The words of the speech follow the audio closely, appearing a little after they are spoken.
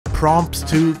Prompts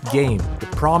to game. The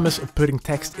promise of putting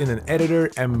text in an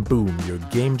editor and boom, your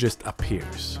game just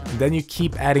appears. And then you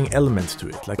keep adding elements to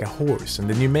it, like a horse, and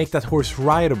then you make that horse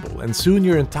rideable, and soon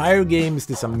your entire game is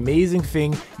this amazing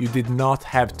thing you did not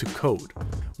have to code.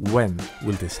 When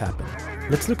will this happen?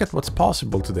 Let's look at what's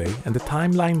possible today and the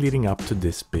timeline leading up to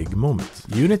this big moment.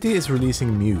 Unity is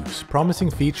releasing Muse, promising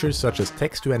features such as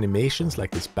text to animations like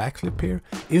this backflip here,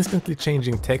 instantly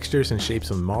changing textures and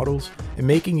shapes on models, and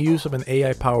making use of an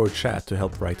AI-powered chat to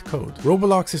help write code.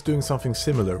 Robolox is doing something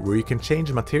similar, where you can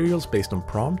change materials based on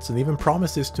prompts and even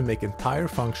promises to make entire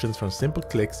functions from simple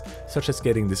clicks, such as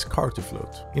getting this car to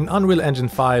float. In Unreal Engine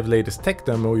 5 latest tech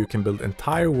demo, you can build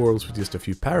entire worlds with just a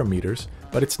few parameters,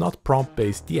 but it's not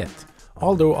prompt-based yet.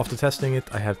 Although after testing it,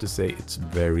 I have to say it's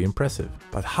very impressive.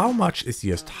 But how much is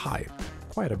just hype?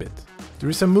 Quite a bit. There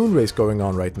is a moon race going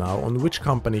on right now on which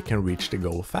company can reach the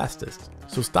goal fastest.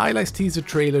 So stylized teaser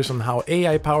trailers on how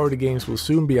AI-powered games will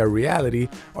soon be a reality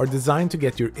are designed to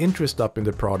get your interest up in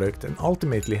the product and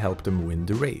ultimately help them win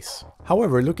the race.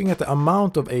 However, looking at the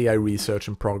amount of AI research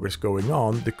and progress going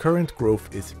on, the current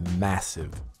growth is massive.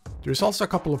 There's also a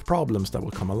couple of problems that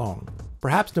will come along.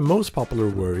 Perhaps the most popular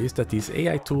worry is that these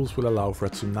AI tools will allow for a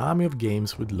tsunami of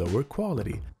games with lower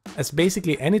quality, as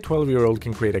basically any 12-year-old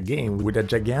can create a game with a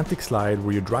gigantic slide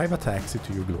where you drive a taxi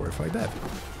to your glorified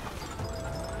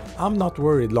death. I'm not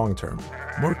worried long term.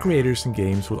 More creators and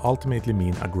games will ultimately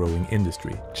mean a growing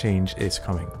industry. Change is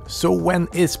coming. So when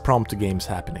is prompt to games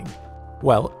happening?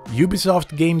 Well,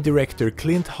 Ubisoft game director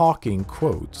Clint Hocking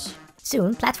quotes,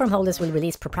 "Soon, platform holders will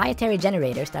release proprietary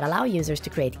generators that allow users to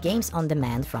create games on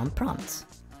demand from prompts."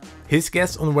 His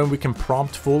guess on when we can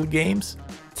prompt full games?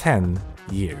 10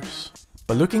 years.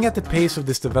 But looking at the pace of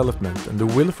this development and the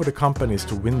will for the companies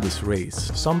to win this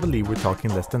race, some believe we're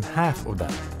talking less than half of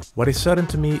that. What is certain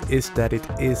to me is that it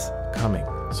is coming.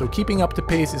 So keeping up the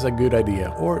pace is a good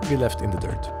idea, or be left in the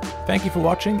dirt. Thank you for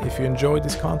watching. If you enjoyed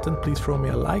this content, please throw me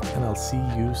a like and I'll see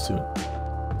you soon.